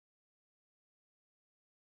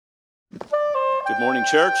Good morning,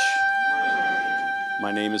 church.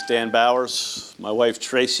 My name is Dan Bowers. My wife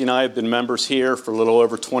Tracy and I have been members here for a little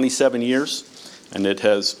over 27 years, and it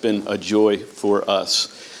has been a joy for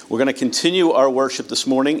us. We're going to continue our worship this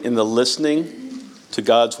morning in the listening to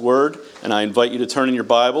God's Word, and I invite you to turn in your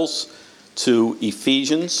Bibles to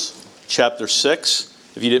Ephesians chapter 6.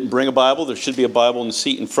 If you didn't bring a Bible, there should be a Bible in the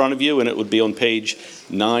seat in front of you, and it would be on page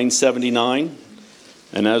 979.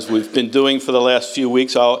 And as we've been doing for the last few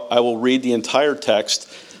weeks, I will read the entire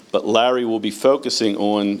text, but Larry will be focusing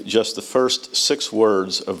on just the first 6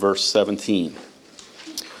 words of verse 17.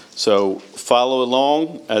 So follow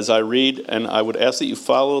along as I read, and I would ask that you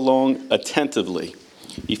follow along attentively.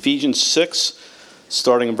 Ephesians 6,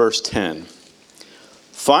 starting in verse 10.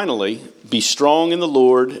 Finally, be strong in the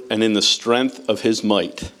Lord and in the strength of his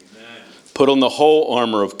might. Put on the whole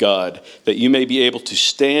armor of God, that you may be able to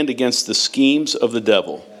stand against the schemes of the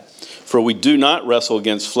devil. For we do not wrestle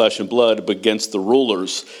against flesh and blood, but against the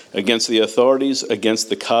rulers, against the authorities, against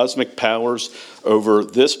the cosmic powers over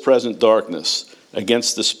this present darkness,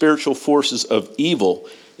 against the spiritual forces of evil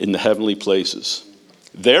in the heavenly places.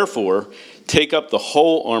 Therefore, take up the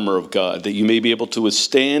whole armor of God, that you may be able to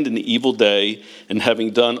withstand in the evil day, and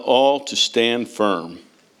having done all, to stand firm.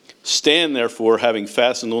 Stand therefore, having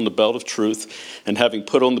fastened on the belt of truth, and having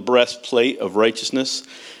put on the breastplate of righteousness,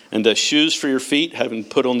 and as shoes for your feet, having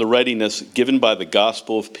put on the readiness given by the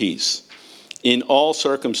gospel of peace. In all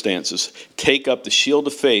circumstances, take up the shield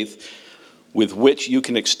of faith, with which you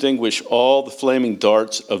can extinguish all the flaming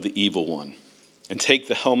darts of the evil one, and take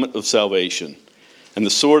the helmet of salvation, and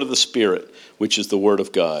the sword of the Spirit, which is the word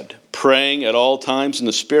of God, praying at all times in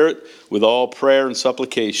the Spirit with all prayer and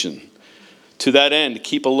supplication. To that end,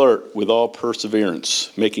 keep alert with all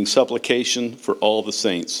perseverance, making supplication for all the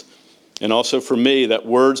saints, and also for me, that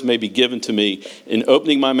words may be given to me in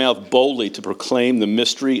opening my mouth boldly to proclaim the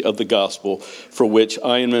mystery of the gospel, for which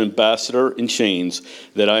I am an ambassador in chains,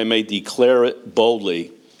 that I may declare it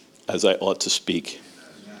boldly as I ought to speak.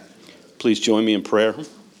 Please join me in prayer.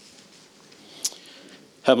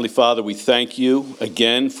 Heavenly Father, we thank you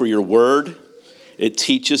again for your word. It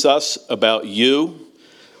teaches us about you.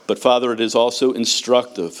 But Father, it is also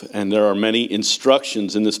instructive, and there are many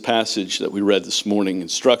instructions in this passage that we read this morning.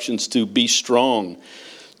 Instructions to be strong,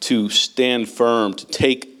 to stand firm, to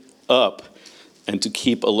take up, and to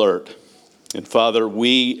keep alert. And Father,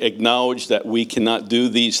 we acknowledge that we cannot do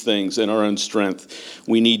these things in our own strength.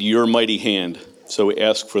 We need your mighty hand, so we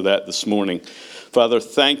ask for that this morning. Father,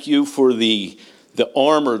 thank you for the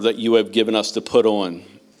armor that you have given us to put on,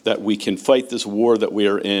 that we can fight this war that we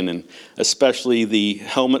are in, and especially the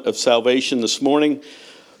helmet of salvation this morning.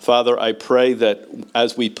 Father, I pray that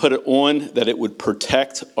as we put it on, that it would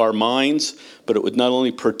protect our minds, but it would not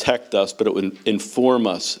only protect us, but it would inform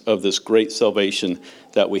us of this great salvation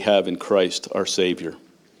that we have in Christ, our Savior.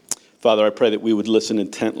 Father, I pray that we would listen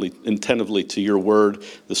attentively to your word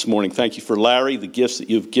this morning. Thank you for Larry, the gifts that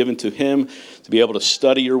you've given to him to be able to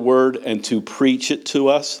study your word and to preach it to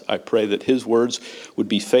us. I pray that his words would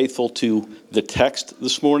be faithful to the text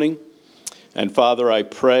this morning. And Father, I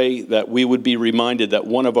pray that we would be reminded that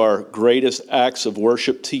one of our greatest acts of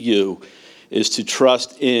worship to you is to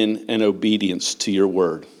trust in and obedience to your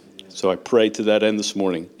word. So I pray to that end this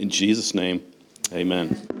morning. In Jesus' name,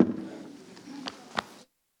 amen.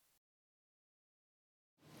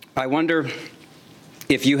 I wonder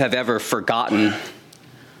if you have ever forgotten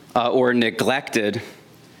or neglected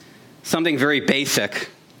something very basic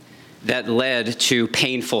that led to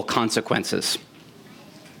painful consequences.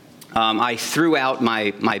 I threw out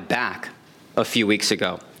my back a few weeks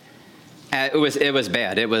ago. It was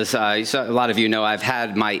bad. It was a lot of you know I've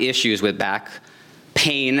had my issues with back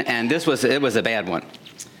pain, and it was a bad one.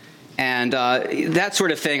 And that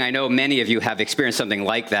sort of thing, I know many of you have experienced something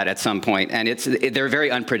like that at some point, and they're very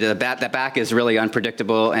unpredictable. That back is really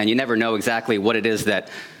unpredictable, and you never know exactly what it is that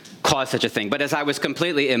caused such a thing. But as I was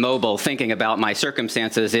completely immobile thinking about my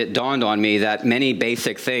circumstances, it dawned on me that many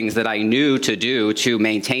basic things that I knew to do to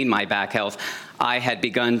maintain my back health, I had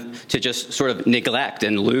begun to just sort of neglect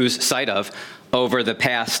and lose sight of over the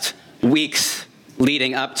past weeks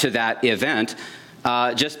leading up to that event,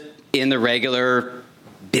 just in the regular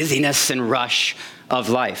busyness and rush of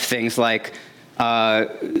life. Things like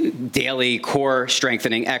daily core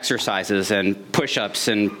strengthening exercises and push-ups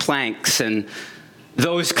and planks and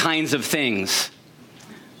those kinds of things.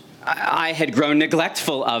 I had grown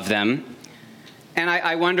neglectful of them. And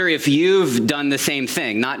I wonder if you've done the same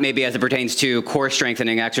thing, not maybe as it pertains to core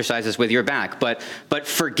strengthening exercises with your back, but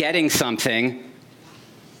forgetting something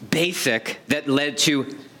basic that led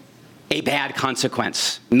to a bad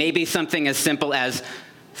consequence. Maybe something as simple as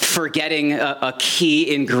forgetting a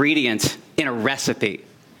key ingredient in a recipe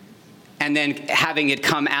and then having it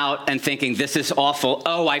come out and thinking, this is awful.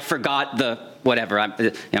 Oh, I forgot the whatever.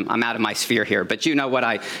 I'm out of my sphere here, but you know what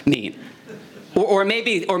I mean. Or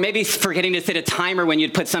maybe forgetting to set a timer when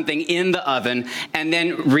you'd put something in the oven and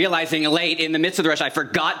then realizing late in the midst of the rush, I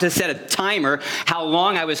forgot to set a timer how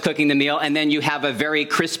long I was cooking the meal, and then you have a very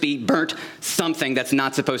crispy, burnt something that's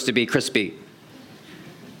not supposed to be crispy.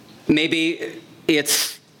 Maybe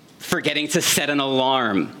it's forgetting to set an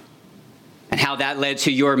alarm and how that led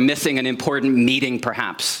to your missing an important meeting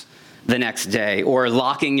perhaps the next day, or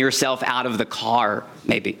locking yourself out of the car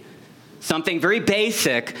maybe. Something very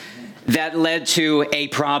basic that led to a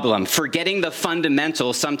problem. Forgetting the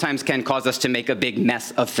fundamentals sometimes can cause us to make a big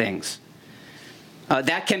mess of things.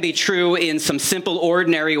 That can be true in some simple,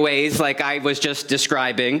 ordinary ways like I was just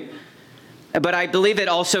describing, but I believe it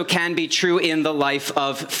also can be true in the life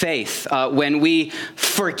of faith. When we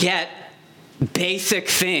forget basic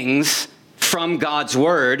things from God's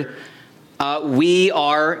Word, we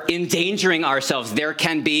are endangering ourselves. There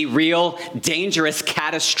can be real, dangerous,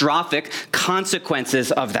 catastrophic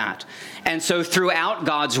consequences of that. And so throughout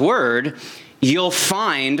God's Word, you'll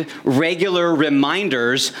find regular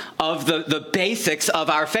reminders of the basics of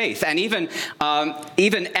our faith, and even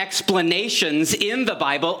explanations in the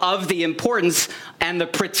Bible of the importance and the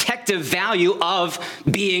protective value of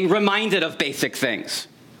being reminded of basic things.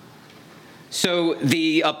 So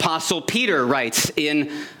the Apostle Peter writes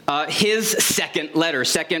in his second letter,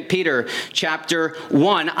 2 Peter chapter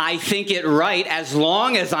 1, I think it right, as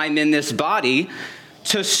long as I'm in this body,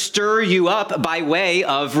 to stir you up by way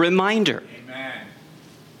of reminder. Amen.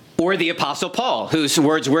 Or the Apostle Paul, whose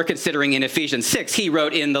words we're considering in Ephesians 6, he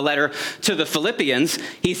wrote in the letter to the Philippians,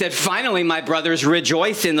 he said, finally, my brothers,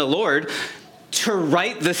 rejoice in the Lord. To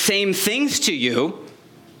write the same things to you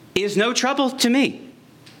is no trouble to me,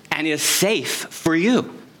 and is safe for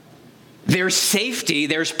you. There's safety,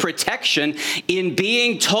 there's protection in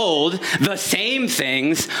being told the same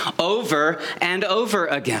things over and over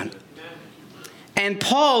again. And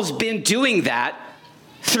Paul's been doing that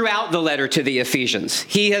throughout the letter to the Ephesians.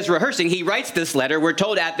 He is rehearsing. He writes this letter. We're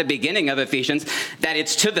told at the beginning of Ephesians that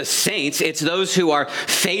it's to the saints. It's those who are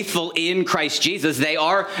faithful in Christ Jesus. They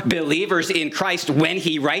are believers in Christ when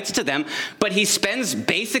he writes to them. But he spends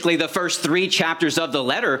basically the first 3 chapters of the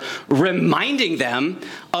letter reminding them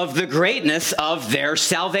of the greatness of their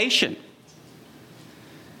salvation.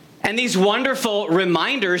 And these wonderful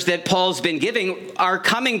reminders that Paul's been giving are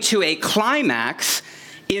coming to a climax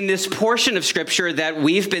in this portion of Scripture that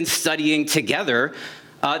we've been studying together,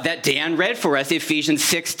 that Dan read for us, Ephesians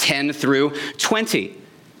 6:10 through 20.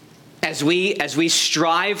 As we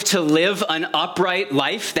strive to live an upright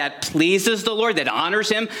life that pleases the Lord, that honors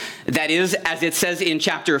him, that is, as it says in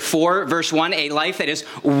chapter 4, verse 1, a life that is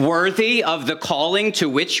worthy of the calling to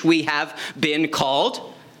which we have been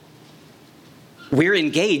called, we're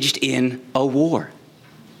engaged in a war.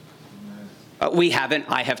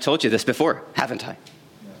 I have told you this before, haven't I?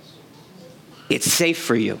 It's safe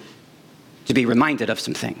for you to be reminded of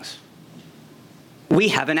some things. We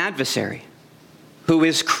have an adversary who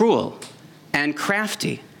is cruel and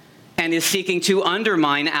crafty and is seeking to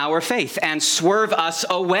undermine our faith and swerve us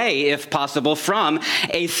away, if possible, from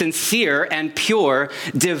a sincere and pure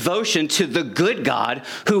devotion to the good God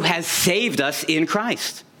who has saved us in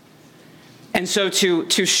Christ. And so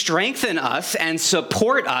to strengthen us and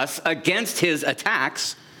support us against his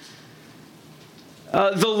attacks,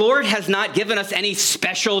 the Lord has not given us any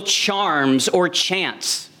special charms or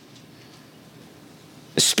chants.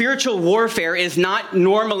 Spiritual warfare is not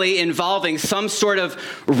normally involving some sort of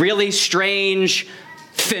really strange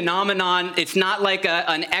phenomenon. It's not like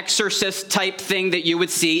an exorcist type thing that you would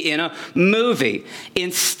see in a movie.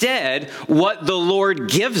 Instead, what the Lord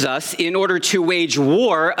gives us in order to wage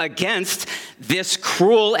war against this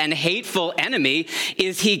cruel and hateful enemy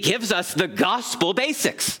is he gives us the gospel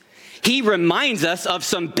basics. He reminds us of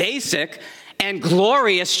some basic and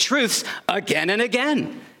glorious truths again and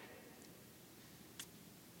again.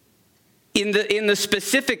 In the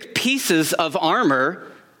specific pieces of armor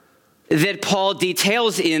that Paul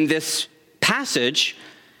details in this passage,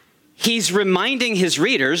 he's reminding his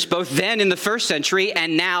readers, both then in the first century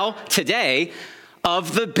and now today,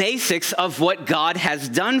 of the basics of what God has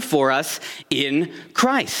done for us in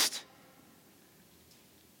Christ.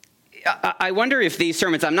 I wonder if these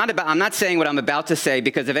sermons, I'm not saying what I'm about to say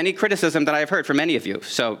because of any criticism that I've heard from any of you,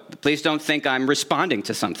 so please don't think I'm responding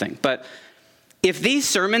to something. But if these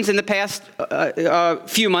sermons in the past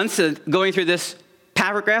few months going through this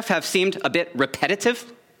paragraph have seemed a bit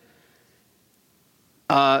repetitive,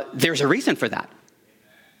 there's a reason for that.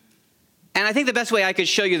 And I think the best way I could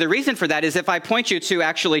show you the reason for that is if I point you to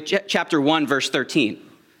actually chapter 1, verse 13.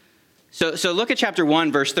 So look at chapter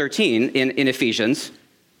 1, verse 13 in Ephesians.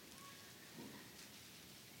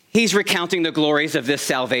 He's recounting the glories of this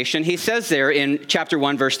salvation. He says there in chapter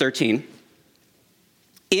 1, verse 13,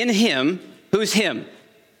 in him, who's him?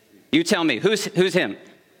 You tell me, who's him?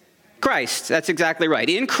 Christ, that's exactly right.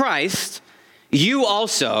 In Christ, you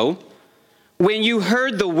also, when you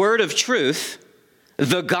heard the word of truth,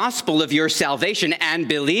 the gospel of your salvation, and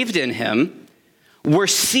believed in him, were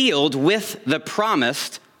sealed with the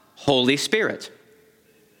promised Holy Spirit.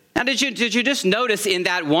 Now, did you just notice in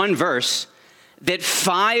that one verse that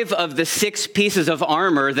 5 of the 6 pieces of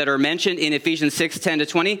armor that are mentioned in Ephesians 6, 10 to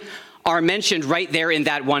 20 are mentioned right there in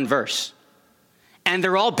that one verse? And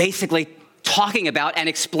they're all basically talking about and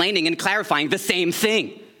explaining and clarifying the same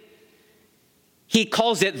thing. He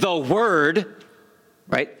calls it the Word,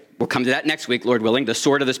 right? We'll come to that next week, Lord willing, the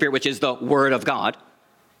sword of the Spirit, which is the Word of God.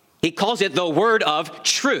 He calls it the word of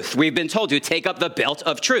truth. We've been told to take up the belt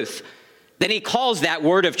of truth. Then he calls that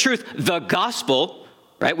word of truth the gospel,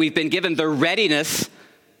 right? We've been given the readiness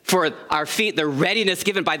for our feet, the readiness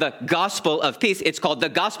given by the gospel of peace. It's called the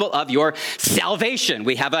gospel of your salvation.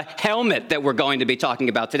 We have a helmet that we're going to be talking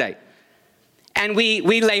about today. And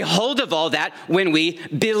we lay hold of all that when we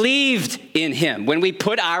believed in him. When we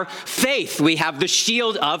put our faith, we have the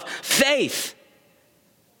shield of faith.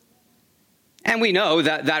 And we know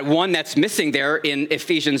that one that's missing there in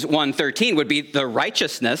Ephesians 1:13 would be the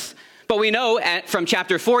righteousness. But we know from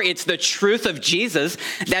chapter 4, it's the truth of Jesus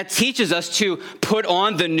that teaches us to put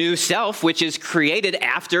on the new self, which is created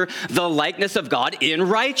after the likeness of God in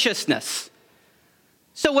righteousness.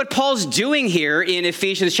 So what Paul's doing here in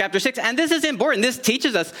Ephesians chapter 6, and this is important, this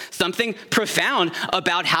teaches us something profound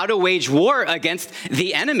about how to wage war against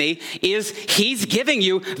the enemy, is he's giving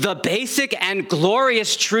you the basic and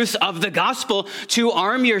glorious truths of the gospel to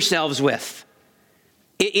arm yourselves with.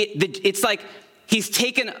 It's like he's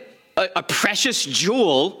taken a precious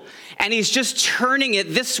jewel and he's just turning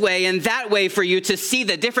it this way and that way for you to see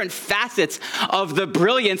the different facets of the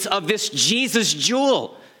brilliance of this Jesus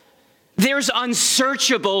jewel. There's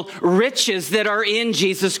unsearchable riches that are in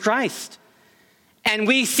Jesus Christ. And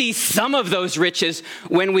we see some of those riches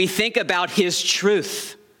when we think about his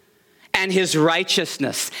truth and his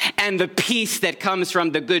righteousness and the peace that comes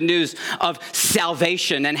from the good news of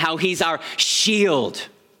salvation and how he's our shield.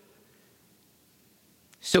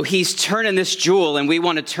 So he's turning this jewel, and we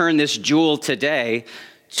want to turn this jewel today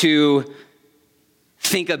to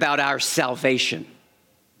think about our salvation.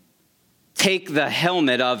 Take the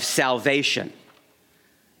helmet of salvation.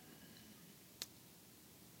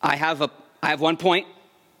 I have one point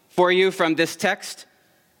for you from this text.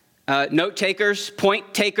 Note takers,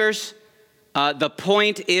 point takers, the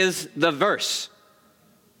point is the verse,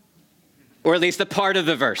 or at least the part of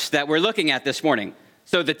the verse that we're looking at this morning.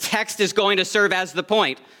 So the text is going to serve as the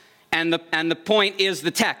point, and the point is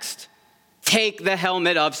the text. Take the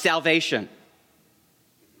helmet of salvation.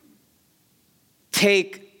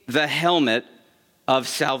 Take the helmet of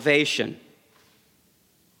salvation.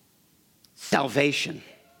 Salvation.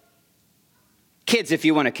 Kids, if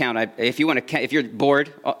you want to count, if you're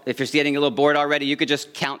bored, if you're getting a little bored already, you could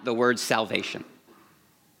just count the word salvation.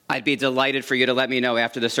 I'd be delighted for you to let me know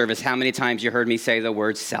after the service how many times you heard me say the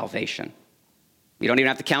word salvation. You don't even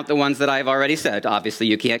have to count the ones that I've already said. Obviously,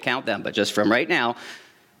 you can't count them, but just from right now,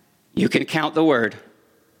 you can count the word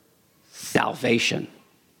salvation.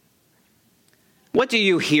 What do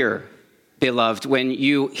you hear, beloved, when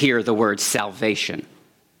you hear the word salvation?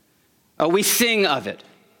 Oh, we sing of it.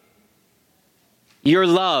 Your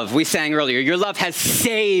love, we sang earlier, your love has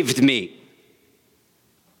saved me.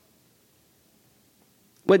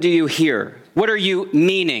 What do you hear? What are you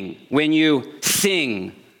meaning when you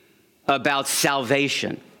sing about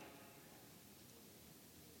salvation?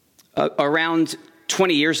 Around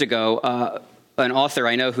 20 years ago, an author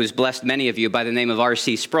I know who's blessed many of you by the name of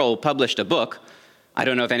R.C. Sproul published a book. I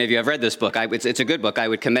don't know if any of you have read this book. It's a good book. I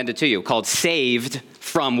would commend it to you, called Saved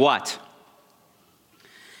from What?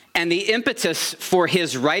 And the impetus for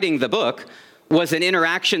his writing the book was an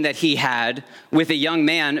interaction that he had with a young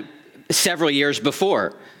man several years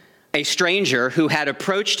before. A stranger who had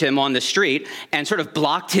approached him on the street and sort of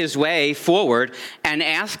blocked his way forward and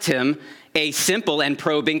asked him a simple and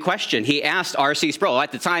probing question. He asked R.C. Sproul.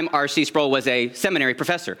 At the time, R.C. Sproul was a seminary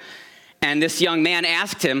professor. And this young man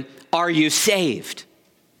asked him, "Are you saved?"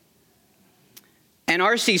 And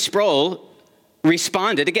R.C. Sproul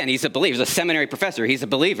responded, again, he's a believer, he's a seminary professor, he's a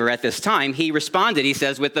believer at this time. He responded, he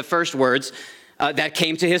says, with the first words that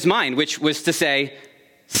came to his mind, which was to say,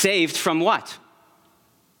 saved from what?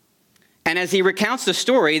 And as he recounts the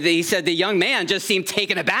story, he said the young man just seemed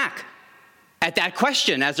taken aback at that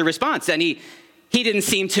question as a response. And he didn't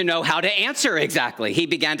seem to know how to answer exactly. He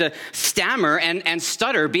began to stammer and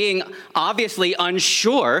stutter, being obviously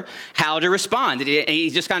unsure how to respond. He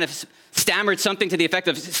just kind of stammered something to the effect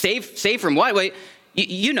of, save from what? Wait, do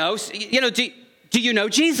you know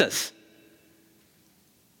Jesus?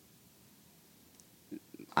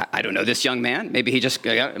 I don't know this young man. Maybe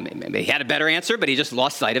maybe he had a better answer, but he just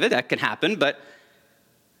lost sight of it. That can happen. But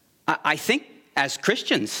I think as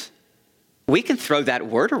Christians, we can throw that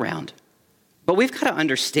word around, but we've got to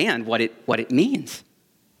understand what it means.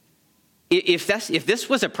 If this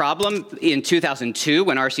was a problem in 2002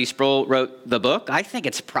 when R.C. Sproul wrote the book, I think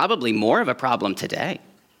it's probably more of a problem today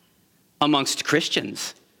amongst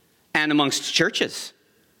Christians and amongst churches.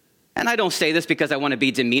 And I don't say this because I want to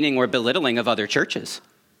be demeaning or belittling of other churches.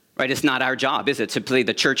 Right? It's not our job, is it, to play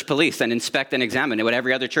the church police and inspect and examine what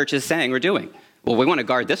every other church is saying or doing. Well, we want to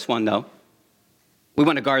guard this one, though. We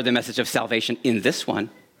want to guard the message of salvation in this one.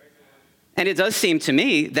 And it does seem to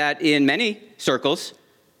me that in many circles,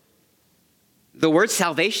 the word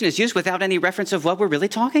salvation is used without any reference of what we're really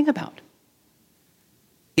talking about.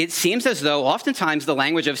 It seems as though oftentimes the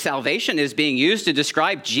language of salvation is being used to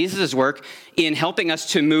describe Jesus' work in helping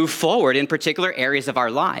us to move forward in particular areas of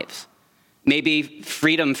our lives. Maybe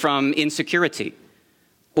freedom from insecurity,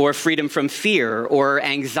 or freedom from fear, or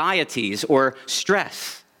anxieties, or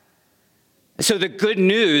stress. So the good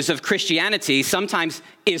news of Christianity sometimes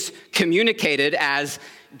is communicated as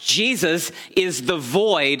Jesus is the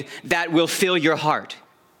void that will fill your heart.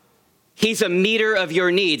 He's a meter of your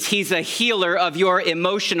needs. He's a healer of your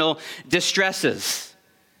emotional distresses.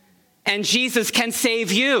 And Jesus can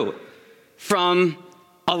save you from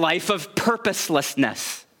a life of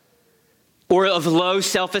purposelessness, or of low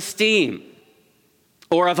self-esteem,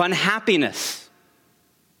 or of unhappiness.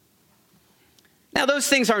 Now, those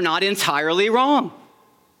things are not entirely wrong,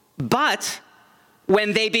 but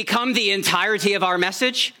when they become the entirety of our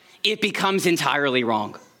message, it becomes entirely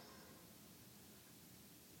wrong.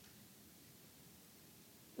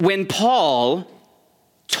 When Paul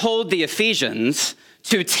told the Ephesians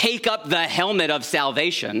to take up the helmet of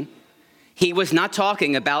salvation, he was not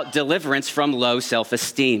talking about deliverance from low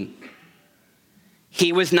self-esteem.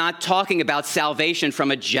 He was not talking about salvation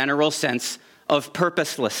from a general sense of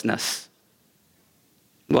purposelessness.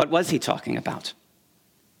 What was he talking about?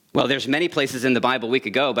 Well, there's many places in the Bible we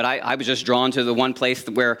could go, but I was just drawn to the one place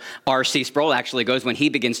where R.C. Sproul actually goes when he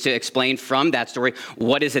begins to explain from that story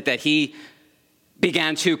what is it that he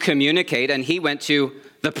began to communicate, and he went to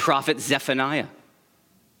the prophet Zephaniah.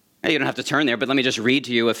 Now, you don't have to turn there, but let me just read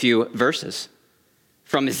to you a few verses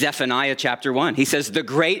from Zephaniah chapter 1. He says, "The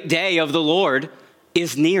great day of the Lord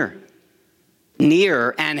is near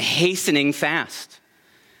and hastening fast.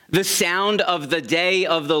 The sound of the day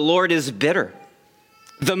of the Lord is bitter.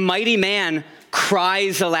 The mighty man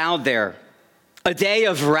cries aloud there. A day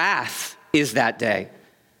of wrath is that day,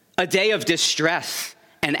 a day of distress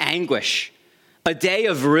and anguish, a day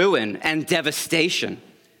of ruin and devastation,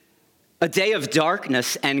 a day of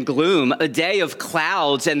darkness and gloom, a day of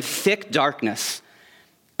clouds and thick darkness,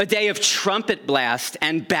 a day of trumpet blast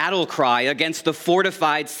and battle cry against the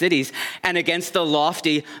fortified cities and against the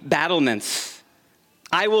lofty battlements.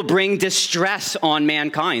 I will bring distress on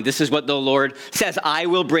mankind." This is what the Lord says. "I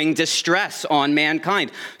will bring distress on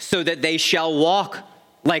mankind so that they shall walk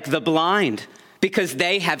like the blind, because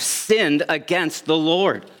they have sinned against the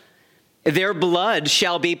Lord. Their blood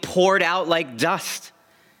shall be poured out like dust,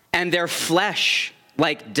 and their flesh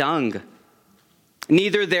like dung.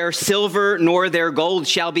 Neither their silver nor their gold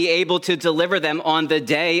shall be able to deliver them on the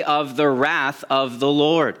day of the wrath of the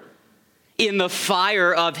Lord. In the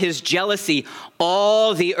fire of his jealousy,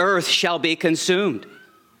 all the earth shall be consumed.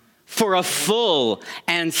 For a full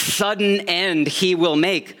and sudden end he will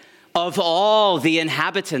make of all the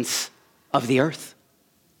inhabitants of the earth."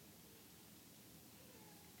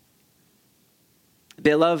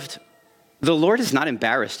 Beloved, the Lord is not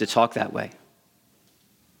embarrassed to talk that way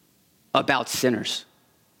about sinners.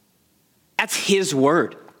 That's his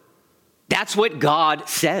word. That's what God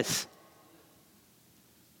says.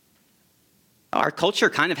 Our culture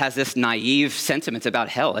kind of has this naive sentiment about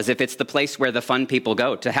hell, as if it's the place where the fun people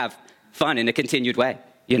go to have fun in a continued way,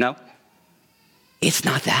 you know? It's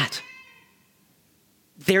not that.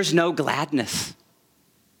 There's no gladness.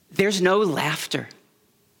 There's no laughter.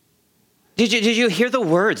 Did you hear the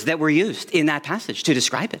words that were used in that passage to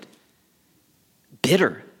describe it?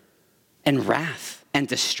 Bitter and wrath and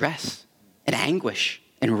distress and anguish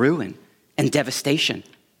and ruin and devastation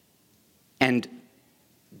and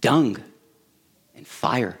dung and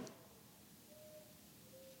fire.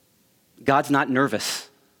 God's not nervous.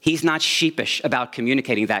 He's not sheepish about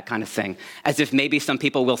communicating that kind of thing, as if maybe some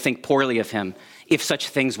people will think poorly of him if such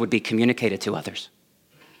things would be communicated to others.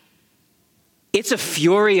 It's a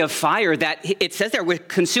fury of fire that it says there would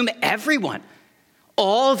consume everyone,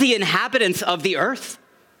 all the inhabitants of the earth.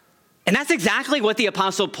 And that's exactly what the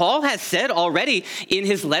Apostle Paul has said already in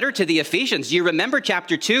his letter to the Ephesians. You remember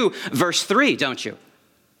chapter 2, verse 3, don't you?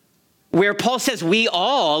 Where Paul says, we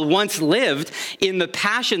all once lived in the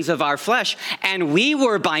passions of our flesh, and we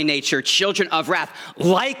were by nature children of wrath,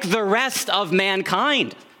 like the rest of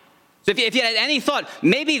mankind. So if you had any thought,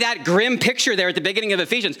 maybe that grim picture there at the beginning of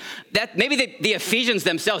Ephesians, that maybe the Ephesians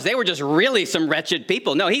themselves, they were just really some wretched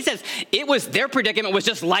people. No, he says their predicament was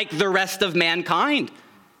just like the rest of mankind.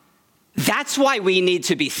 That's why we need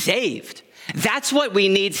to be saved. That's what we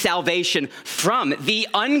need salvation from, the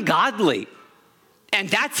ungodly. And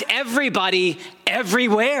that's everybody,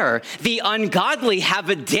 everywhere. The ungodly have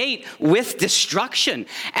a date with destruction.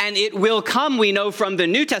 And it will come, we know from the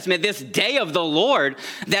New Testament, this day of the Lord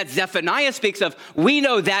that Zephaniah speaks of. We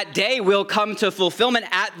know that day will come to fulfillment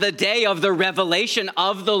at the day of the revelation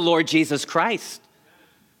of the Lord Jesus Christ.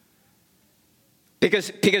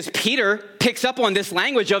 Because Peter picks up on this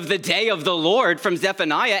language of the day of the Lord from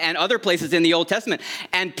Zephaniah and other places in the Old Testament.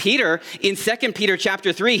 And Peter, in 2 Peter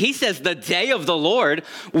chapter 3, he says the day of the Lord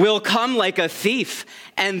will come like a thief,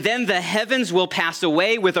 and then the heavens will pass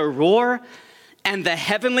away with a roar, and the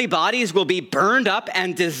heavenly bodies will be burned up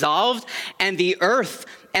and dissolved, and the earth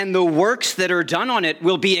and the works that are done on it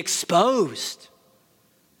will be exposed.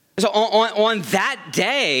 So on that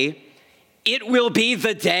day, it will be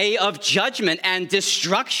the day of judgment and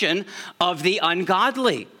destruction of the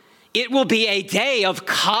ungodly. It will be a day of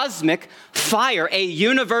cosmic fire, a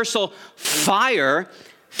universal fire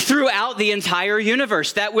throughout the entire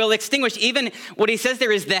universe that will extinguish even what he says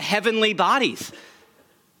there is the heavenly bodies.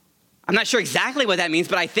 I'm not sure exactly what that means,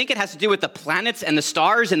 but I think it has to do with the planets and the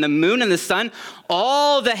stars and the moon and the sun,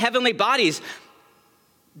 all the heavenly bodies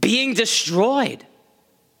being destroyed.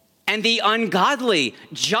 And the ungodly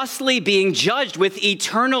justly being judged with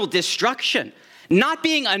eternal destruction, not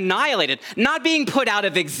being annihilated, not being put out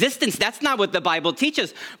of existence. That's not what the Bible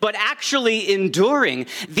teaches, but actually enduring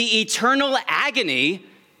the eternal agony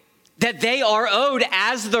that they are owed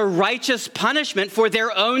as the righteous punishment for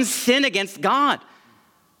their own sin against God.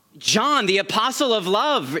 John, the apostle of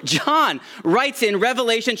love, John writes in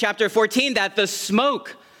Revelation chapter 14 that the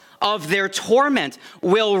smoke of their torment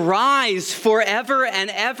will rise forever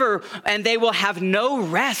and ever, and they will have no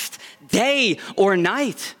rest day or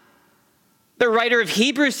night. The writer of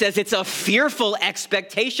Hebrews says it's a fearful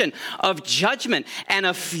expectation of judgment and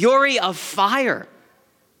a fury of fire,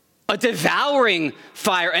 a devouring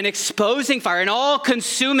fire, an exposing fire, an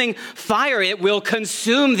all-consuming fire. It will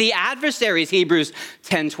consume the adversaries, Hebrews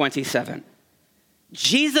 10:27.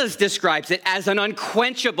 Jesus describes it as an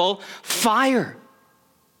unquenchable fire.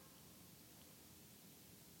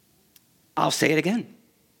 I'll say it again.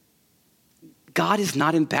 God is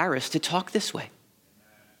not embarrassed to talk this way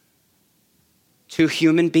to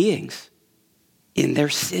human beings in their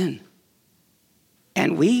sin.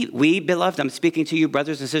 And we, beloved, I'm speaking to you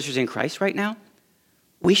brothers and sisters in Christ right now,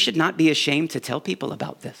 we should not be ashamed to tell people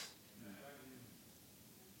about this.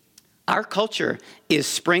 Our culture is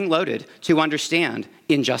spring-loaded to understand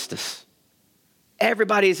injustice.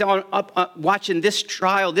 Everybody's watching this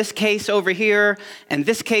trial, this case over here, and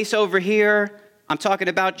this case over here. I'm talking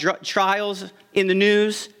about trials in the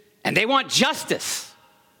news, and they want justice.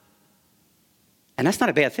 And that's not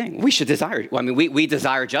a bad thing. We should desire, we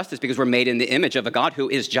desire justice because we're made in the image of a God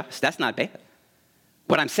who is just. That's not bad.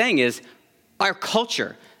 What I'm saying is our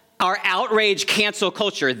culture, our outrage cancel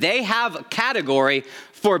culture, they have a category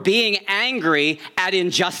for being angry at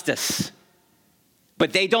injustice.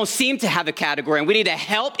 But they don't seem to have a category, and we need to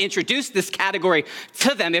help introduce this category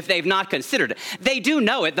to them if they've not considered it. They do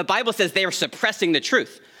know it. The Bible says they are suppressing the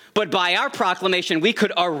truth. But by our proclamation, we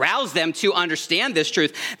could arouse them to understand this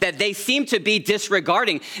truth, that they seem to be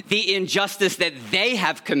disregarding the injustice that they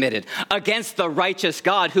have committed against the righteous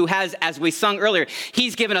God who has, as we sung earlier,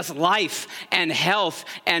 he's given us life and health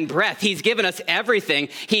and breath. He's given us everything.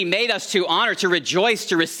 He made us to honor, to rejoice,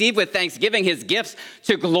 to receive with thanksgiving his gifts,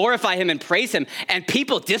 to glorify him and praise him. And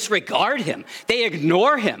people disregard him. They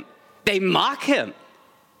ignore him. They mock him.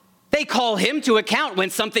 They call him to account when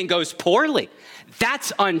something goes poorly.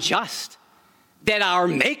 That's unjust. That our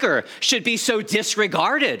Maker should be so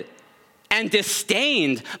disregarded and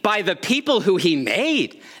disdained by the people who he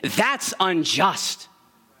made. That's unjust.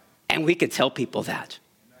 And we could tell people that.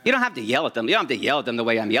 You don't have to yell at them. You don't have to yell at them the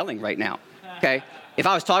way I'm yelling right now, okay? If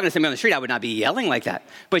I was talking to somebody on the street, I would not be yelling like that.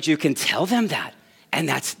 But you can tell them that. And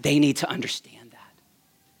they need to understand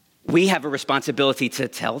that. We have a responsibility to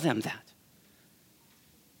tell them that.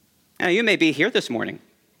 Now, you may be here this morning,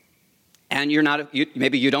 and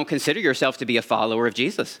maybe you don't consider yourself to be a follower of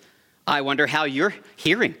Jesus. I wonder how you're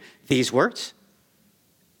hearing these words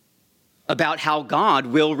about how God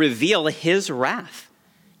will reveal his wrath.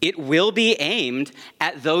 It will be aimed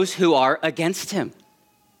at those who are against him.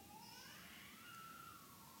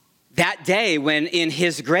 That day when in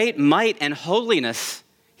his great might and holiness,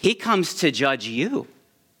 he comes to judge you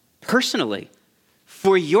personally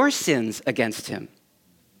for your sins against him,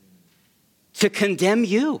 to condemn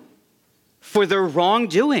you for the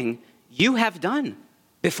wrongdoing you have done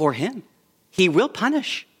before him. He will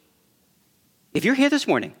punish. If you're here this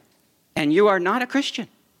morning and you are not a Christian,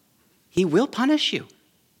 he will punish you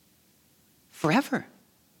forever.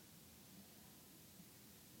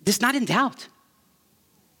 This is not in doubt.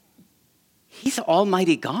 He's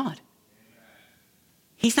Almighty God.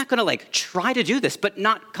 He's not going to try to do this, but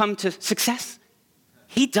not come to success.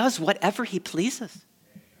 He does whatever he pleases.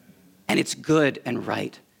 And it's good and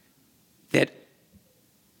right that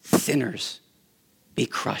sinners be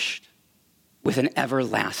crushed with an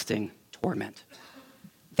everlasting torment.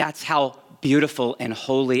 That's how beautiful and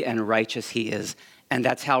holy and righteous he is. And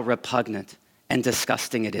that's how repugnant and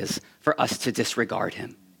disgusting it is for us to disregard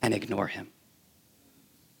him and ignore him.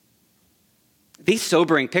 These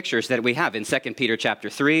sobering pictures that we have in 2 Peter chapter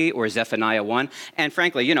 3 or Zephaniah 1, and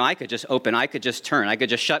frankly, I could just turn, I could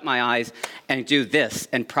just shut my eyes and do this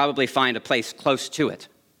and probably find a place close to it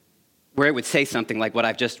where it would say something like what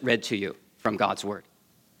I've just read to you from God's word.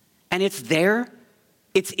 And it's there,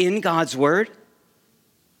 it's in God's word,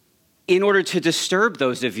 in order to disturb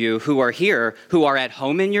those of you who are here, who are at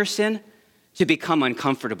home in your sin, to become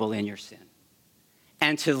uncomfortable in your sin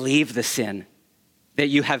and to leave the sin that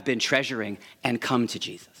you have been treasuring and come to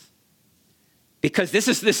Jesus. Because this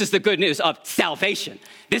is the good news of salvation.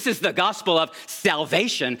 This is the gospel of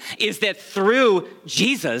salvation, is that through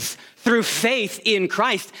Jesus, through faith in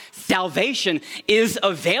Christ, salvation is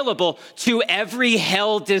available to every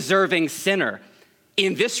hell-deserving sinner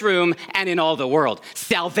in this room and in all the world.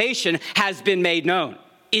 Salvation has been made known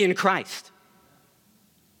in Christ.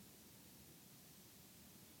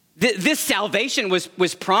 This salvation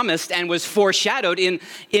was promised and was foreshadowed in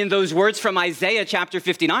those words from Isaiah chapter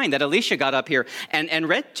 59 that Alicia got up here and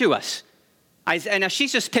read to us. And now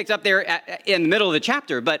she's just picked up there in the middle of the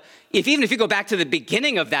chapter, but even if you go back to the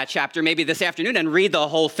beginning of that chapter, maybe this afternoon, and read the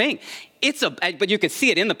whole thing, but you could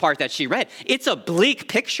see it in the part that she read. It's a bleak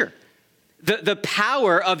picture. The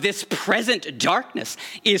power of this present darkness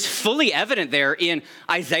is fully evident there in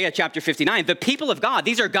Isaiah chapter 59. The people of God,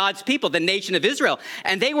 these are God's people, the nation of Israel,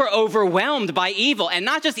 and they were overwhelmed by evil, and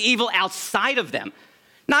not just evil outside of them,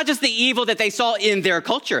 not just the evil that they saw in their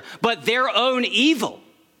culture, but their own evil.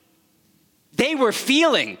 They were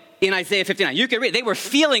feeling, in Isaiah 59, you can read, they were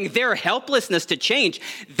feeling their helplessness to change.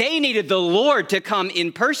 They needed the Lord to come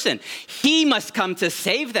in person. He must come to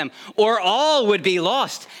save them, or all would be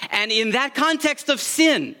lost. And in that context of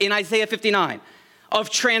sin, in Isaiah 59, of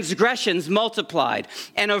transgressions multiplied,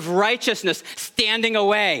 and of righteousness standing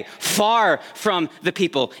away far from the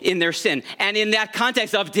people in their sin, and in that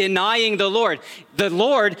context of denying the Lord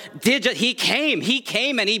he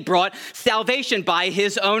came and he brought salvation by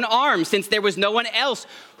his own arm, since there was no one else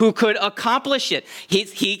who could accomplish it.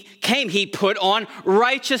 He came, he put on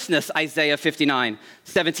righteousness, Isaiah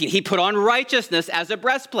 59:17. He put on righteousness as a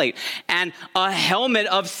breastplate and a helmet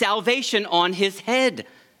of salvation on his head.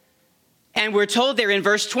 And we're told there in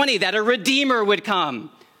verse 20 that a Redeemer would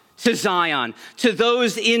come to Zion, to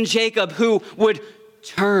those in Jacob who would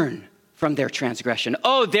turn from their transgression.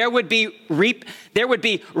 Oh, there would be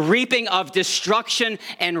reaping of destruction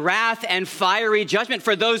and wrath and fiery judgment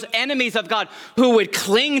for those enemies of God who would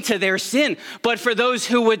cling to their sin. But for those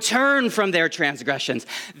who would turn from their transgressions,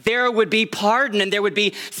 there would be pardon and there would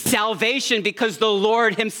be salvation, because the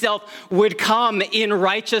Lord himself would come in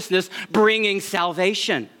righteousness, bringing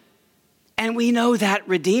salvation. And we know that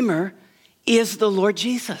Redeemer is the Lord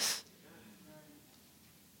Jesus.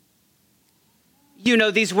 You know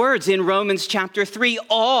these words in Romans chapter 3,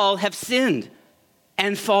 all have sinned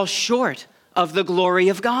and fall short of the glory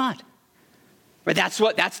of God. But that's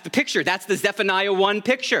the picture. That's the Zephaniah 1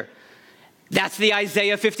 picture. That's the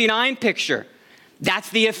Isaiah 59 picture. That's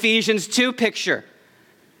the Ephesians 2 picture.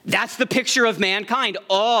 That's the picture of mankind.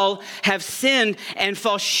 All have sinned and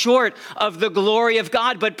fall short of the glory of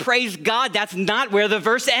God. But praise God, that's not where the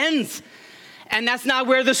verse ends. And that's not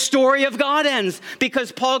where the story of God ends.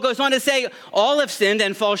 Because Paul goes on to say, all have sinned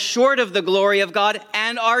and fall short of the glory of God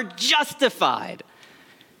and are justified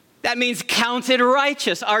That means counted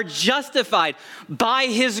righteous, are justified by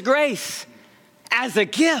his grace as a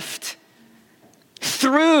gift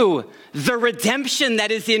through the redemption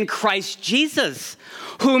that is in Christ Jesus,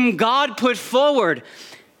 whom God put forward,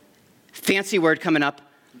 fancy word coming up,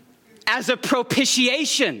 as a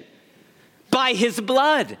propitiation by his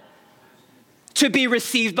blood to be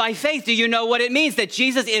received by faith. Do you know what it means? That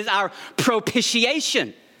Jesus is our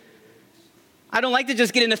propitiation. I don't like to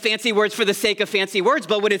just get into fancy words for the sake of fancy words,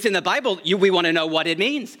 but when it's in the Bible, we want to know what it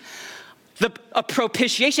means. A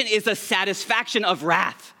propitiation is a satisfaction of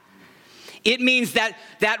wrath. It means that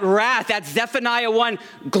wrath, that Zephaniah 1,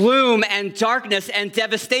 gloom and darkness and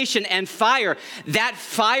devastation and fire, that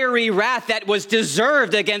fiery wrath that was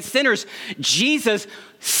deserved against sinners, Jesus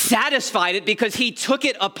satisfied it because he took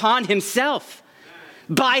it upon himself.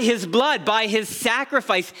 By his blood, by his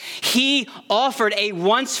sacrifice, he offered a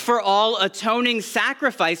once-for-all atoning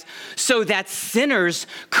sacrifice so that sinners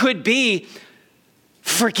could be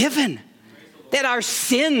forgiven, that our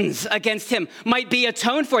sins against him might be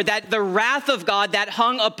atoned for, that the wrath of God that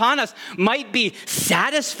hung upon us might be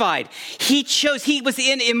satisfied. He was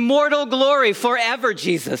in immortal glory forever,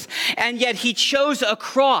 Jesus, and yet he chose a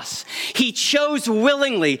cross. He chose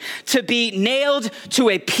willingly to be nailed to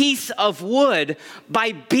a piece of wood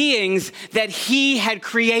by beings that he had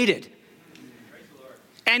created.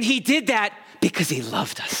 And he did that because he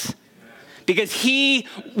loved us. Because he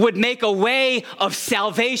would make a way of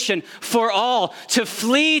salvation for all, to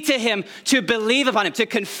flee to him, to believe upon him, to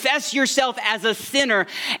confess yourself as a sinner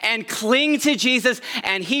and cling to Jesus.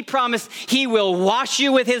 And he promised he will wash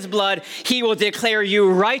you with his blood. He will declare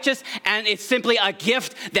you righteous. And it's simply a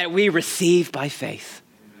gift that we receive by faith.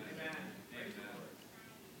 Amen.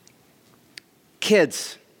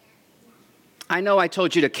 Kids, I know I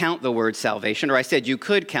told you to count the word salvation, or I said you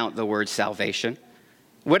could count the word salvation.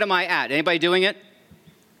 What am I at? Anybody doing it?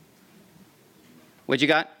 What you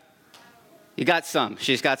got? You got some.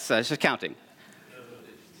 She's counting.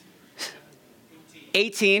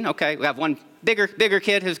 18. Okay, we have one bigger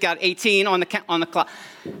kid who's got 18 on the clock.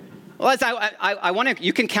 Well, I want to.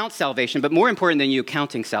 You can count salvation, but more important than you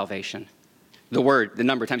counting salvation, the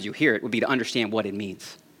number of times you hear it, would be to understand what it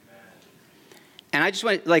means. And I just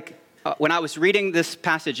want when I was reading this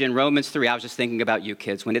passage in Romans 3, I was just thinking about you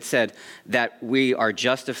kids when it said that we are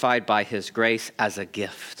justified by his grace as a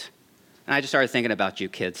gift. And I just started thinking about you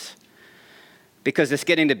kids. Because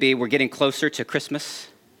we're getting closer to Christmas.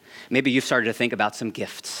 Maybe you've started to think about some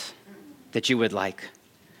gifts that you would like.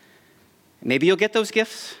 Maybe you'll get those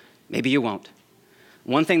gifts. Maybe you won't.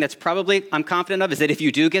 One thing that's probably I'm confident of is that if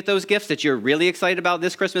you do get those gifts that you're really excited about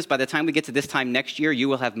this Christmas, by the time we get to this time next year, you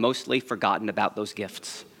will have mostly forgotten about those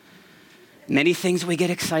gifts. Many things we get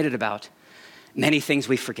excited about. Many things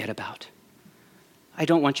we forget about. I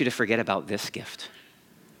don't want you to forget about this gift.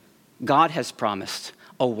 God has promised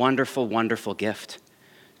a wonderful, wonderful gift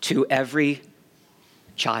to every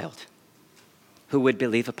child who would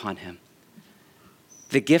believe upon him.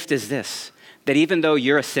 The gift is this, that even though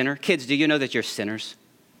you're a sinner, kids, do you know that you're sinners?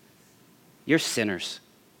 You're sinners.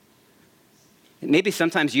 Maybe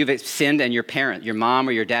sometimes you've sinned and your parent, your mom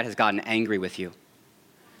or your dad has gotten angry with you.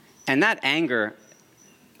 And that anger,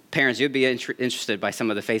 parents, you'd be interested by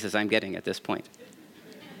some of the faces I'm getting at this point.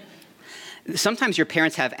 Sometimes your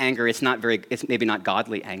parents have anger, it's maybe not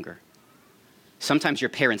godly anger. Sometimes your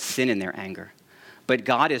parents sin in their anger. But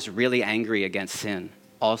God is really angry against sin,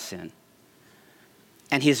 all sin.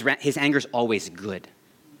 And his anger is always good.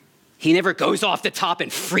 He never goes off the top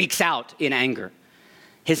and freaks out in anger.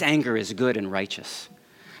 His anger is good and righteous.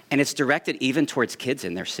 And it's directed even towards kids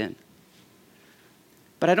in their sin.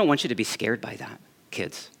 But I don't want you to be scared by that,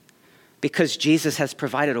 kids, because Jesus has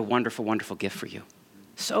provided a wonderful, wonderful gift for you.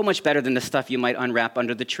 So much better than the stuff you might unwrap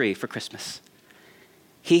under the tree for Christmas.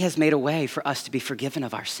 He has made a way for us to be forgiven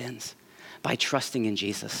of our sins by trusting in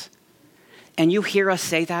Jesus. And you hear us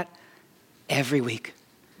say that every week.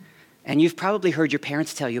 And you've probably heard your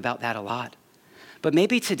parents tell you about that a lot. But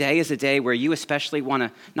maybe today is a day where you especially want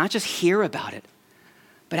to not just hear about it,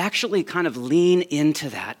 but actually kind of lean into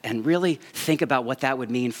that and really think about what that would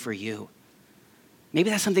mean for you. Maybe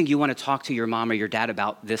that's something you want to talk to your mom or your dad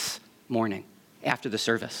about this morning after the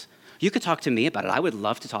service. You could talk to me about it. I would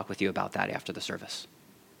love to talk with you about that after the service.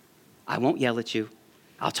 I won't yell at you.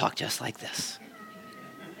 I'll talk just like this.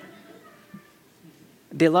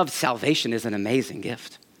 Beloved, salvation is an amazing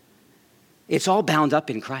gift. It's all bound up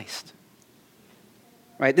in Christ.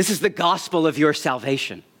 Right? This is the gospel of your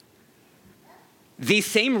salvation. These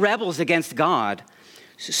same rebels against God,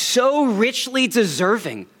 so richly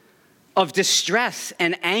deserving of distress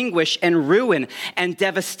and anguish and ruin and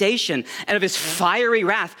devastation and of his fiery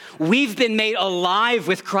wrath, we've been made alive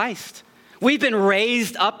with Christ. We've been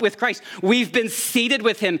raised up with Christ. We've been seated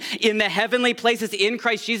with him in the heavenly places in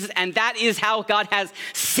Christ Jesus, and that is how God has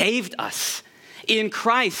saved us. In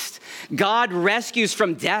Christ, God rescues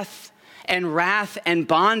from death and wrath and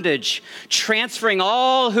bondage, transferring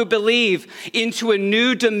all who believe into a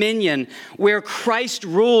new dominion where Christ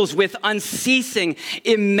rules with unceasing,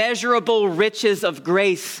 immeasurable riches of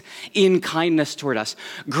grace in kindness toward us.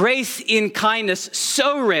 Grace in kindness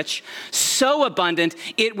so rich, so abundant,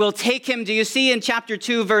 it will take him, do you see in chapter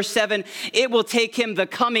 2, verse 7, it will take him the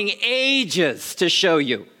coming ages to show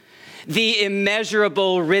you the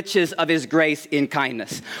immeasurable riches of his grace in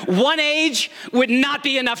kindness. One age would not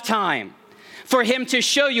be enough time for him to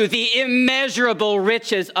show you the immeasurable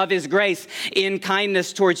riches of his grace in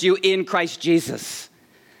kindness towards you in Christ Jesus.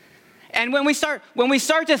 And when we start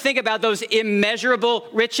to think about those immeasurable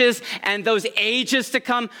riches and those ages to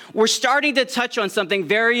come, we're starting to touch on something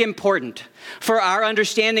very important for our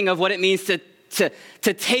understanding of what it means to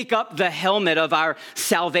take up the helmet of our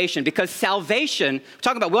salvation. Because salvation,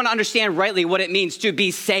 we want to understand rightly what it means to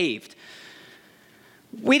be saved.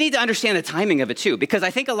 We need to understand the timing of it too, because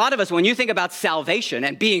I think a lot of us, when you think about salvation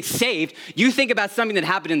and being saved, you think about something that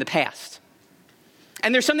happened in the past.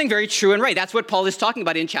 And there's something very true and right. That's what Paul is talking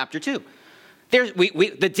about in chapter 2.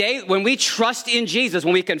 The day when we trust in Jesus,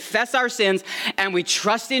 when we confess our sins and we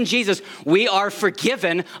trust in Jesus, we are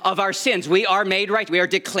forgiven of our sins. We are made right. We are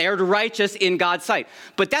declared righteous in God's sight.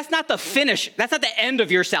 But that's not the finish. That's not the end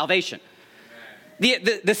of your salvation.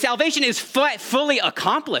 The salvation is fully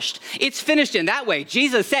accomplished. It's finished in that way.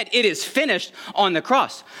 Jesus said it is finished on the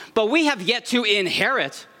cross. But we have yet to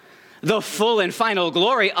inherit the full and final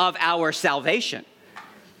glory of our salvation.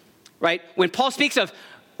 Right? When Paul speaks of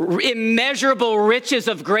immeasurable riches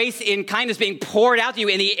of grace in kindness being poured out to you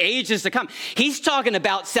in the ages to come, he's talking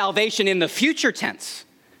about salvation in the future tense.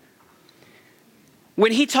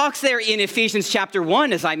 When he talks there in Ephesians chapter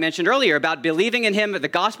 1, as I mentioned earlier, about believing in him, the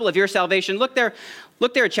gospel of your salvation, look there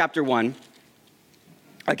at chapter 1.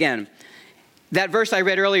 Again, that verse I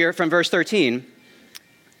read earlier from verse 13,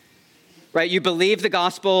 right? You believe the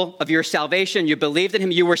gospel of your salvation. You believed in him.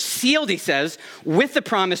 You were sealed, he says, with the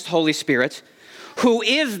promised Holy Spirit, who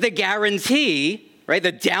is the guarantee, right,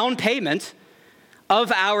 the down payment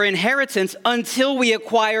of our inheritance until we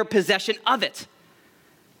acquire possession of it,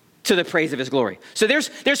 to the praise of his glory. So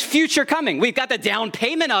there's future coming. We've got the down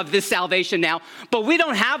payment of this salvation now, but we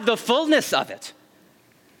don't have the fullness of it.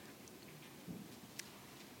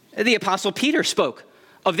 The Apostle Peter spoke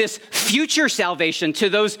of this future salvation to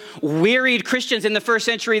those wearied Christians in the first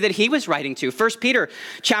century that he was writing to. 1 Peter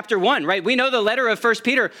chapter 1, right? We know the letter of 1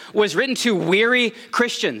 Peter was written to weary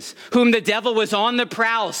Christians whom the devil was on the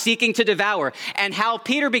prowl seeking to devour. And how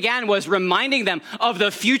Peter began was reminding them of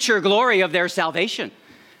the future glory of their salvation.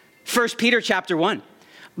 1 Peter chapter 1,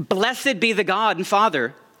 blessed be the God and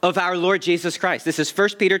Father of our Lord Jesus Christ. This is 1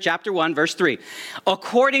 Peter chapter 1, verse 3.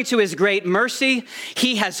 According to his great mercy,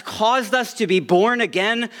 he has caused us to be born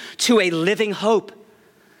again to a living hope.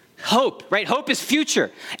 Hope, right? Hope is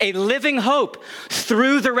future. A living hope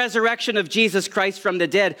through the resurrection of Jesus Christ from the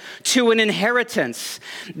dead to an inheritance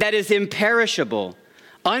that is imperishable,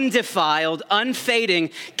 undefiled, unfading,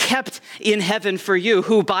 kept in heaven for you,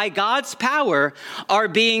 who by God's power are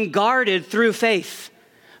being guarded through faith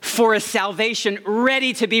for a salvation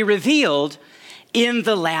ready to be revealed in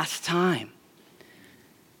the last time.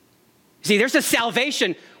 See, there's a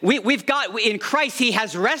salvation we've got in Christ. He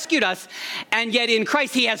has rescued us, and yet in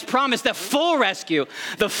Christ he has promised the full rescue,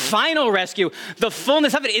 the final rescue, the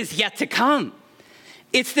fullness of it is yet to come.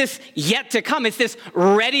 It's this yet to come. It's this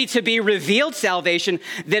ready to be revealed salvation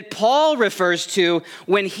that Paul refers to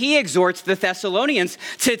when he exhorts the Thessalonians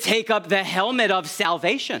to take up the helmet of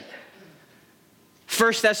salvation.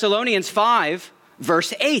 1 Thessalonians 5,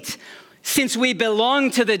 verse 8. Since we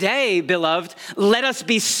belong to the day, beloved, let us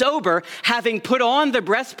be sober, having put on the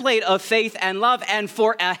breastplate of faith and love, and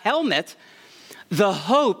for a helmet, the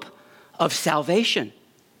hope of salvation.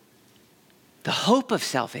 The hope of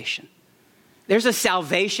salvation. There's a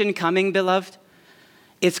salvation coming, beloved.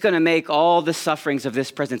 It's going to make all the sufferings of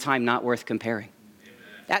this present time not worth comparing. Amen.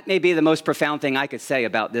 That may be the most profound thing I could say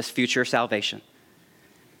about this future salvation.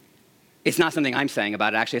 It's not something I'm saying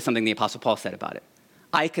about it. Actually, it's something the Apostle Paul said about it.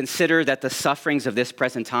 I consider that the sufferings of this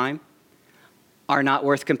present time are not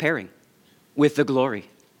worth comparing with the glory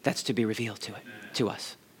that's to be revealed to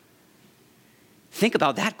us. Think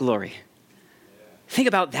about that glory. Think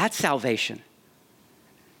about that salvation.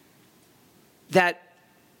 That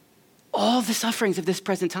all the sufferings of this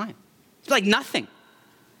present time, it's like nothing.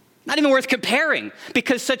 Not even worth comparing,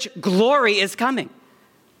 because such glory is coming.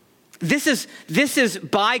 This is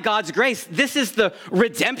by God's grace. This is the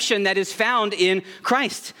redemption that is found in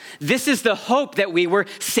Christ. This is the hope that we were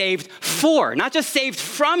saved for. Not just saved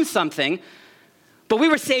from something, but we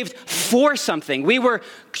were saved for something. We were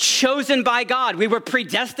chosen by God. We were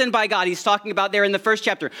predestined by God. He's talking about there in the first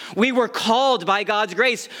chapter. We were called by God's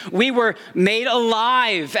grace. We were made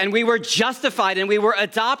alive, and we were justified, and we were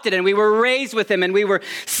adopted, and we were raised with him, and we were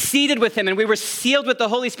seated with him, and we were sealed with the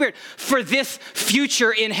Holy Spirit for this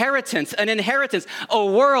future inheritance, an inheritance, a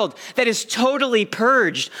world that is totally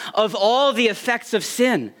purged of all the effects of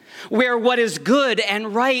sin, where what is good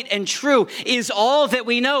and right and true is all that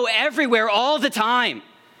we know everywhere, all the time.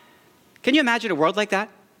 Can you imagine a world like that?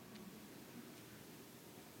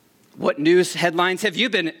 What news headlines have you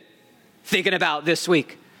been thinking about this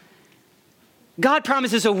week? God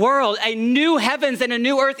promises a world, a new heavens and a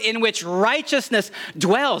new earth in which righteousness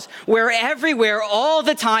dwells, where everywhere, all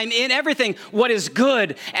the time, in everything, what is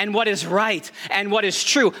good and what is right and what is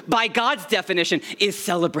true, by God's definition, is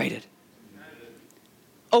celebrated.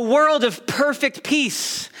 A world of perfect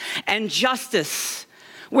peace and justice,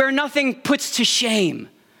 where nothing puts to shame,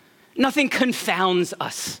 nothing confounds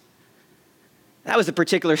us. That was a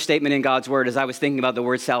particular statement in God's word as I was thinking about the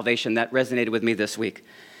word salvation that resonated with me this week.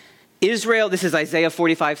 Israel, this is Isaiah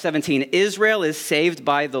 45:17. Israel is saved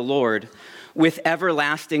by the Lord with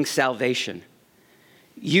everlasting salvation.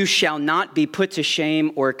 You shall not be put to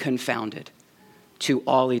shame or confounded to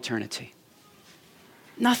all eternity.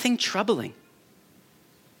 Nothing troubling.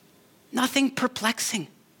 Nothing perplexing.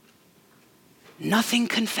 Nothing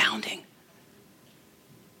confounding.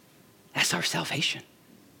 That's our salvation.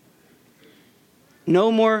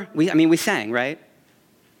 No more, we sang, right?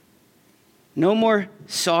 No more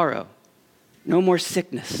sorrow. No more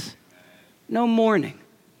sickness. No mourning.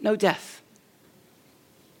 No death.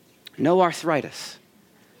 No arthritis.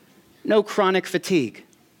 No chronic fatigue.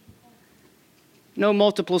 No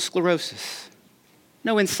multiple sclerosis.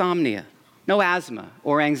 No insomnia. No asthma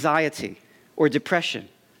or anxiety or depression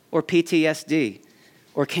or PTSD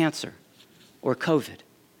or cancer or COVID.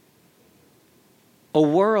 A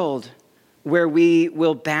world where we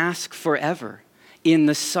will bask forever in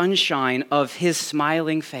the sunshine of his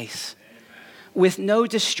smiling face, with no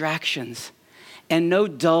distractions and no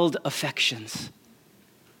dulled affections.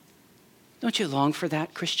 Don't you long for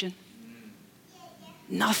that, Christian?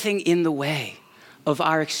 Nothing in the way of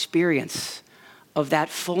our experience of that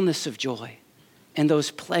fullness of joy and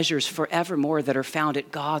those pleasures forevermore that are found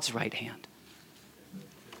at God's right hand.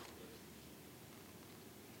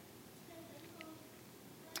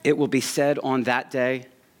 It will be said on that day,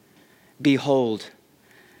 behold,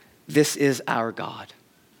 this is our God.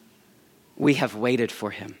 We have waited for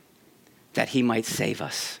him that he might save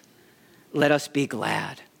us. Let us be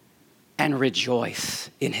glad and rejoice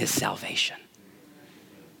in his salvation.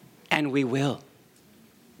 And we will,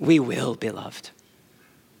 beloved.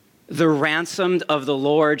 The ransomed of the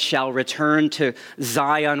Lord shall return to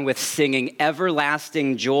Zion with singing.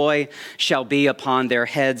 Everlasting joy shall be upon their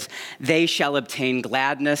heads. They shall obtain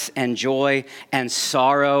gladness and joy, and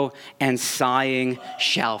sorrow and sighing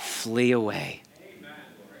shall flee away.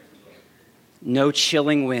 No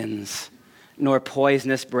chilling winds nor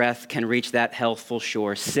poisonous breath can reach that healthful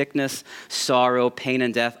shore. Sickness, sorrow, pain,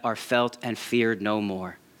 and death are felt and feared no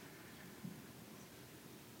more.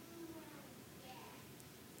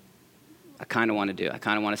 I kind of want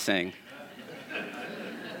to sing.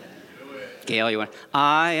 Gail, you want?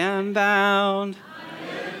 I am bound.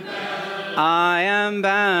 I am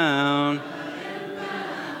bound.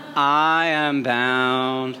 I am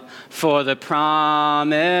bound for the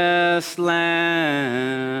promised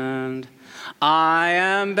land. I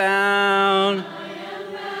am bound.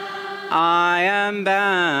 I am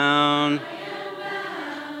bound.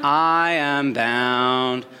 I am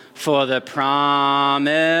bound for the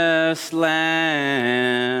promised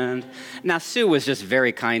land. Now, Sue was just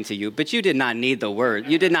very kind to you, but you did not need the word.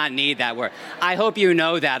 You did not need that word. I hope you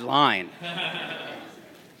know that line.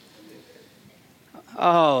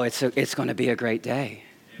 Oh, it's going to be a great day.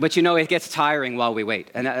 But you know, it gets tiring while we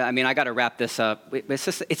wait. And I got to wrap this up. We're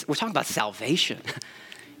talking about salvation.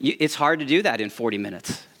 It's hard to do that in 40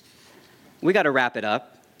 minutes. We got to wrap it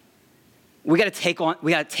up. We got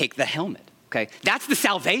to take the helmet. Okay, that's the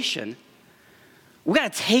salvation. We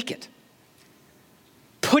got to take it.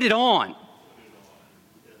 Put it on.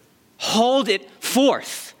 Hold it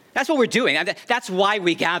forth. That's what we're doing. That's why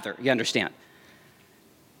we gather, you understand.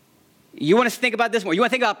 You want to think about this more? You want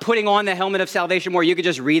to think about putting on the helmet of salvation more? You could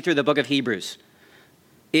just read through the book of Hebrews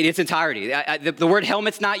in its entirety. The word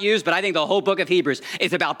helmet's not used, but I think the whole book of Hebrews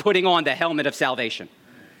is about putting on the helmet of salvation.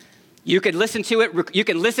 You could listen to it. You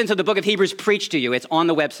can listen to the book of Hebrews preached to you. It's on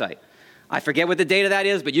the website. I forget what the date of that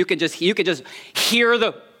is, but you can just hear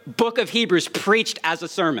the book of Hebrews preached as a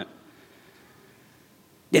sermon.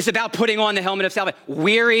 It's about putting on the helmet of salvation.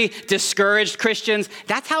 Weary, discouraged Christians.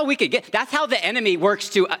 That's how that's how the enemy works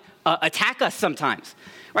to attack us sometimes.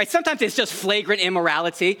 Right? Sometimes it's just flagrant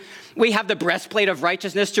immorality. We have the breastplate of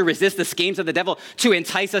righteousness to resist the schemes of the devil, to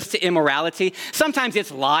entice us to immorality. Sometimes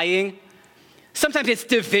it's lying. Sometimes it's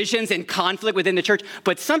divisions and conflict within the church,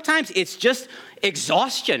 but sometimes it's just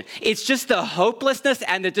exhaustion. It's just the hopelessness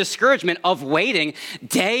and the discouragement of waiting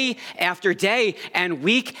day after day and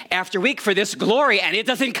week after week for this glory, and it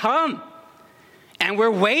doesn't come. And we're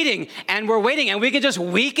waiting, and we can just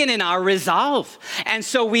weaken in our resolve. And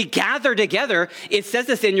so we gather together. It says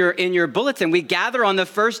this in your bulletin. We gather on the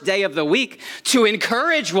first day of the week to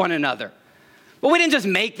encourage one another. Well, we didn't just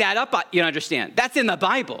make that up, you understand. That's in the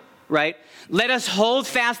Bible, right? Let us hold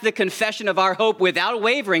fast the confession of our hope without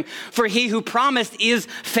wavering, for he who promised is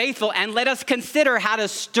faithful. And let us consider how to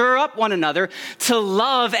stir up one another to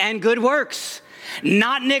love and good works,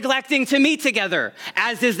 not neglecting to meet together,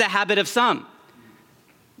 as is the habit of some.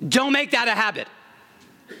 Don't make that a habit.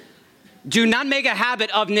 Do not make a habit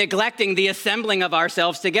of neglecting the assembling of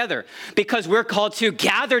ourselves together, because we're called to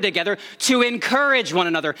gather together to encourage one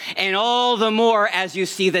another, and all the more as you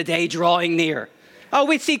see the day drawing near. Oh,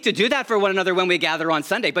 we seek to do that for one another when we gather on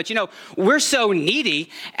Sunday. But we're so needy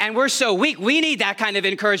and we're so weak. We need that kind of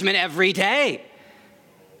encouragement every day.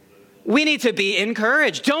 We need to be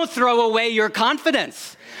encouraged. Don't throw away your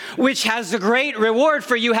confidence, which has a great reward,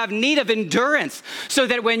 for you have need of endurance, so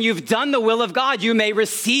that when you've done the will of God, you may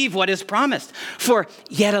receive what is promised. For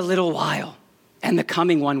yet a little while, and the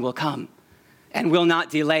coming one will come and will not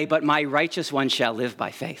delay, but my righteous one shall live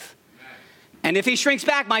by faith. And if he shrinks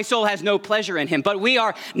back, my soul has no pleasure in him. But we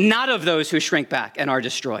are not of those who shrink back and are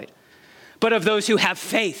destroyed, but of those who have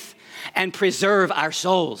faith and preserve our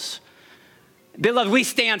souls. Beloved, we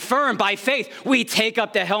stand firm by faith. We take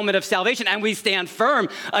up the helmet of salvation and we stand firm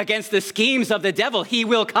against the schemes of the devil. He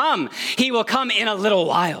will come. He will come in a little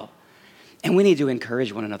while. And we need to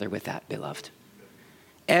encourage one another with that, beloved.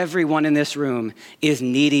 Everyone in this room is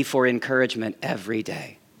needy for encouragement every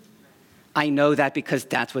day. I know that because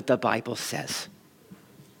that's what the Bible says.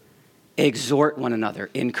 Exhort one another,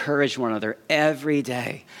 encourage one another every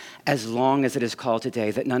day, as long as it is called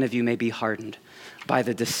today, that none of you may be hardened by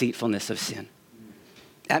the deceitfulness of sin.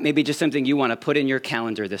 That may be just something you want to put in your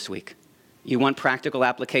calendar this week. You want practical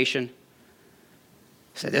application?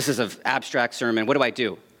 So this is an abstract sermon. What do I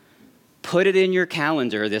do? Put it in your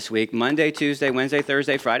calendar this week, Monday, Tuesday, Wednesday,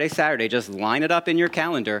 Thursday, Friday, Saturday. Just line it up in your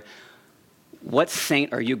calendar. What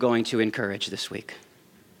saint are you going to encourage this week?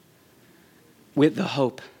 With the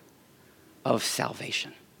hope of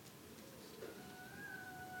salvation.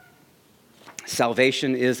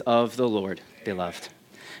 Salvation is of the Lord, beloved.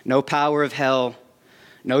 No power of hell,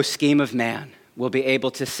 no scheme of man will be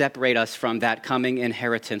able to separate us from that coming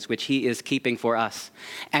inheritance which he is keeping for us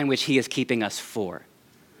and which he is keeping us for.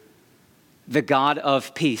 The God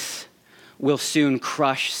of peace will soon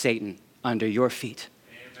crush Satan under your feet.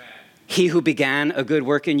 He who began a good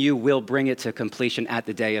work in you will bring it to completion at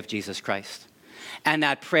the day of Jesus Christ. And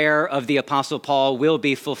that prayer of the Apostle Paul will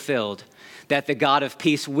be fulfilled, that the God of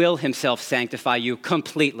peace will himself sanctify you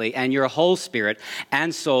completely, and your whole spirit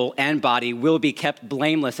and soul and body will be kept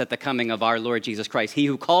blameless at the coming of our Lord Jesus Christ. He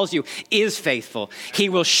who calls you is faithful. He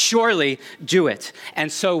will surely do it.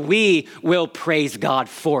 And so we will praise God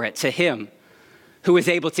for it, to him who is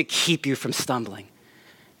able to keep you from stumbling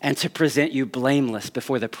and to present you blameless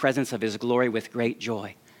before the presence of his glory with great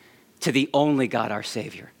joy. To the only God, our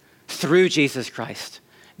Savior, through Jesus Christ,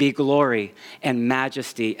 be glory and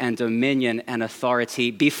majesty and dominion and authority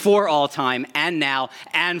before all time and now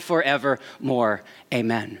and forevermore.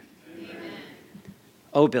 Amen. Amen.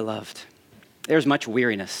 Oh, beloved, there's much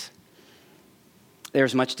weariness.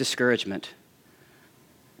 There's much discouragement.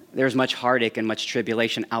 There's much heartache and much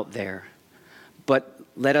tribulation out there. But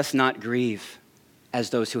let us not grieve as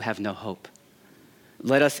those who have no hope.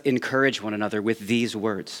 Let us encourage one another with these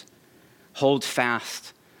words. Hold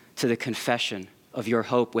fast to the confession of your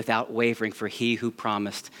hope without wavering, for he who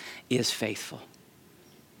promised is faithful.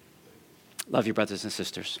 Love you, brothers and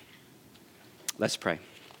sisters. Let's pray.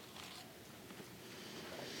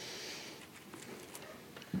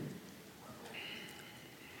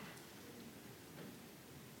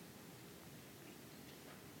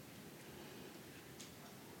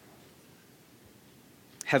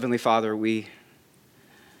 Heavenly Father, we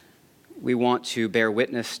want to bear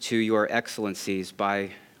witness to your excellencies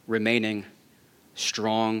by remaining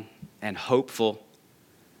strong and hopeful,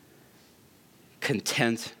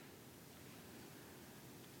 content,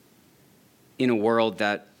 in a world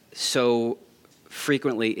that so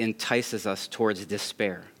frequently entices us towards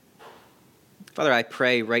despair. Father, I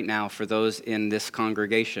pray right now for those in this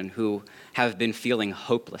congregation who have been feeling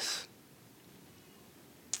hopeless.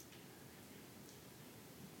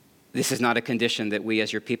 This is not a condition that we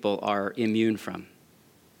as your people are immune from.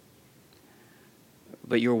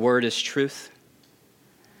 But your word is truth.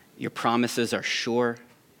 Your promises are sure.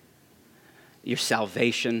 Your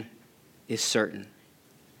salvation is certain.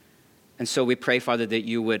 And so we pray, Father, that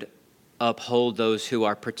you would uphold those who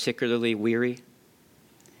are particularly weary,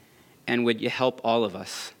 and would you help all of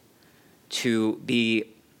us to be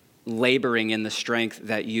laboring in the strength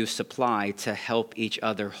that you supply to help each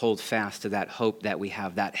other hold fast to that hope that we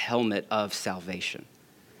have, that helmet of salvation.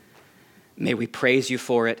 May we praise you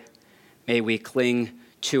for it. May we cling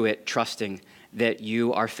to it, trusting that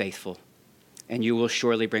you are faithful and you will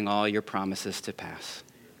surely bring all your promises to pass.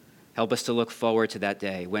 Help us to look forward to that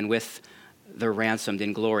day when with the ransomed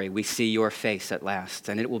in glory we see your face at last,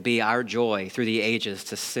 and it will be our joy through the ages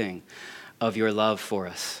to sing of your love for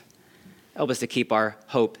us. Help us to keep our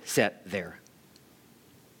hope set there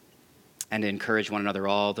and to encourage one another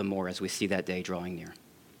all the more as we see that day drawing near.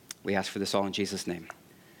 We ask for this all in Jesus' name.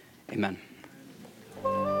 Amen.